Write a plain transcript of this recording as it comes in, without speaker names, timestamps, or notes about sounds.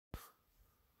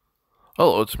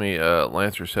Hello, it's me,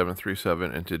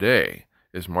 Lancer737, and today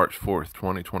is March 4th,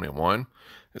 2021.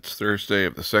 It's Thursday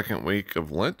of the second week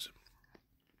of Lent,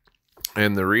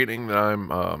 and the reading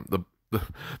that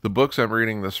the books I'm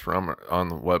reading this from on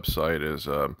the website is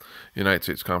United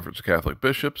States Conference of Catholic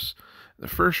Bishops. The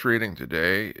first reading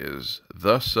today is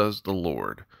Thus Says the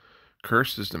Lord.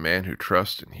 Cursed is the man who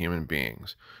trusts in human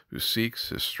beings, who seeks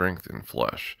his strength in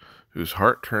flesh, whose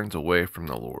heart turns away from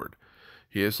the Lord.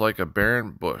 He is like a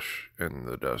barren bush in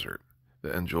the desert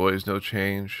that enjoys no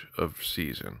change of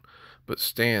season, but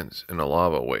stands in a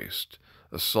lava waste,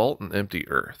 a salt and empty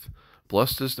earth.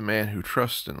 Blessed is the man who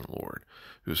trusts in the Lord,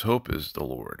 whose hope is the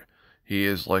Lord. He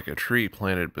is like a tree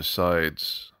planted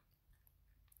besides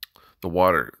the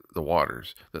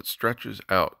waters, that stretches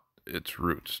out its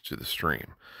roots to the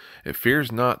stream. It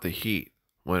fears not the heat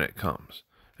when it comes.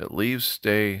 Its leaves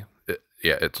stay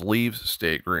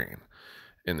green.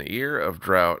 In the year of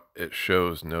drought it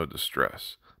shows no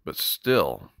distress, but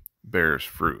still bears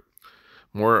fruit.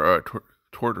 More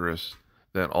tortuous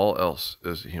than all else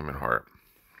is the human heart.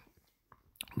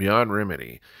 Beyond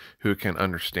remedy, who can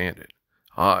understand it?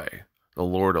 I, the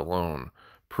Lord alone,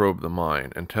 probe the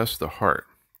mind and test the heart,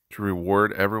 to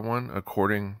reward everyone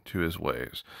according to his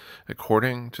ways,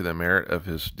 according to the merit of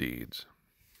his deeds.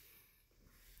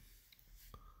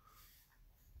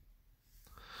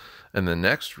 And the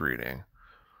next reading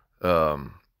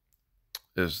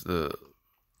is the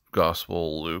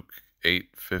Gospel Luke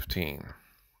 8:15.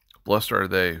 Blessed are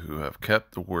they who have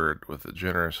kept the word with a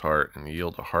generous heart and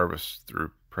yield a harvest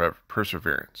through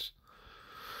perseverance.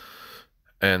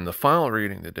 And the final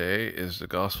reading today is the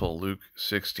Gospel of Luke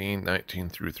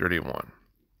 16:19 through 31.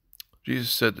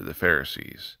 Jesus said to the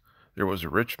Pharisees, there was a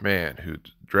rich man who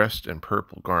dressed in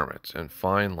purple garments and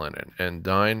fine linen and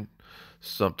dined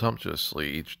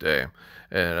sumptuously each day.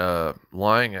 And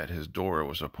lying at his door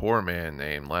was a poor man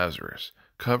named Lazarus,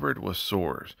 covered with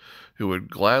sores, who would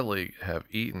gladly have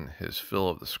eaten his fill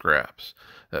of the scraps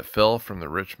that fell from the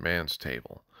rich man's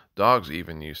table. Dogs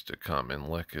even used to come and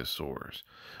lick his sores.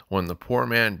 When the poor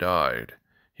man died,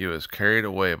 he was carried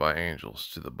away by angels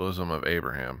to the bosom of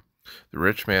Abraham. The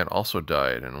rich man also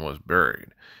died and was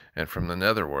buried, and from the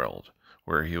netherworld,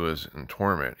 where he was in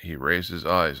torment, he raised his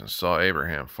eyes and saw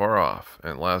Abraham far off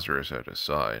and Lazarus at his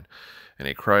side. And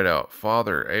he cried out,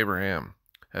 Father Abraham,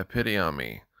 have pity on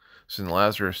me. Send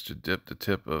Lazarus to dip the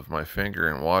tip of my finger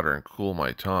in water and cool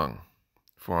my tongue,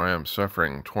 for I am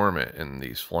suffering torment in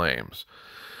these flames.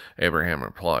 Abraham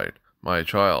replied, My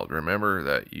child, remember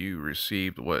that you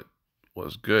received what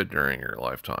was good during your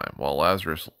lifetime, while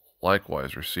Lazarus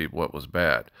likewise received what was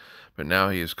bad. But now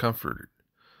he is comforted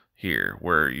here,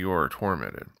 where you are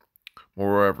tormented.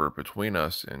 Moreover, between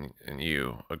us and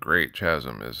you, a great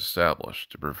chasm is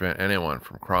established to prevent anyone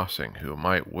from crossing who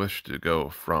might wish to go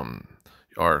from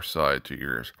our side to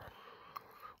yours,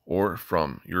 or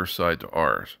from your side to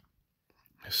ours.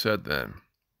 He said then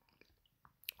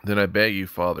I beg you,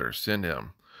 Father, send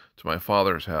him to my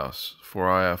father's house, for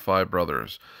I have 5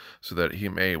 brothers, so that he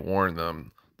may warn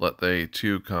them, let they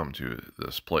too come to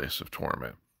this place of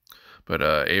torment. But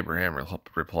Abraham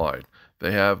replied,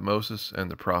 They have Moses and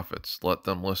the prophets, let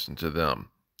them listen to them.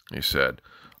 He said,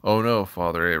 Oh no,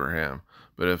 Father Abraham,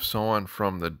 but if someone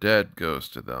from the dead goes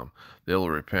to them, they will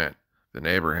repent. Then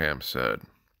Abraham said,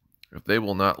 If they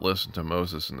will not listen to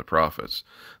Moses and the prophets,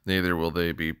 neither will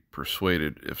they be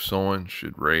persuaded if someone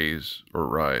should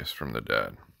rise from the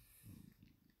dead.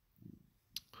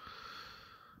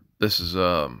 This is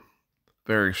a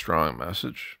very strong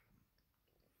message.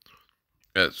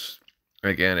 It's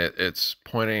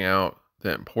pointing out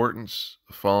the importance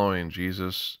of following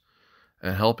Jesus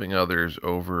and helping others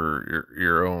over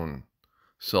your own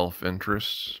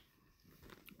self-interests.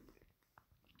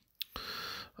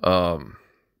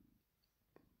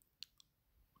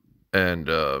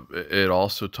 It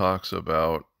also talks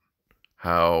about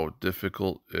how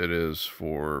difficult it is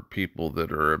for people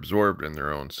that are absorbed in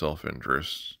their own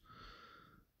self-interests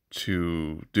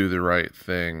to do the right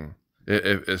thing,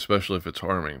 especially if it's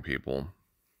harming people.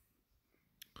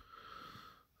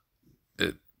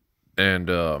 It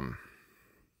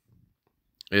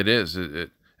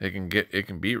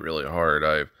can be really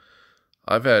hard.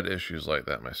 I've had issues like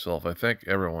that myself. I think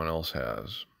everyone else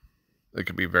has. It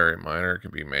can be very minor, it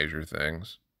can be major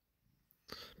things.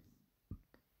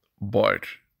 But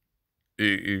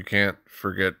you can't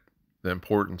forget the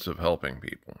importance of helping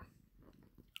people.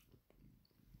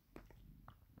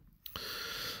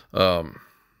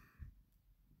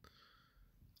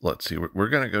 Let's see, we're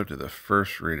going to go to the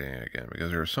first reading again,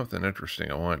 because there was something interesting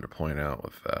I wanted to point out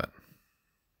with that.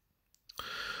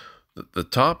 The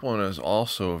top one is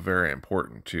also very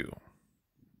important too.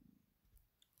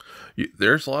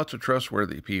 There's lots of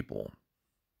trustworthy people,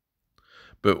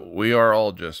 but we are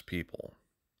all just people.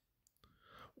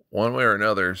 One way or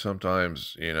another,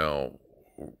 sometimes,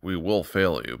 we will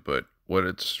fail you, but what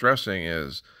it's stressing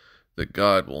is that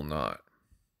God will not.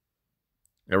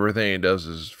 Everything he does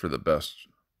is for the best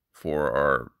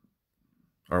for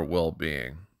our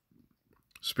well-being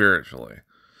spiritually,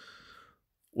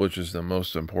 which is the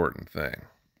most important thing.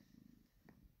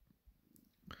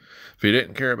 If he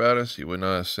didn't care about us, he would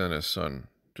not have sent his son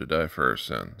to die for our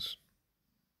sins.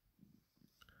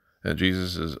 And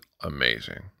Jesus is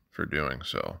amazing for doing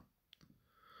so.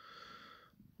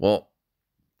 Well,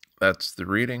 that's the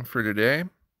reading for today.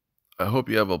 I hope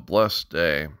you have a blessed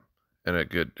day and a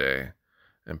good day,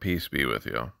 and peace be with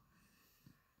you.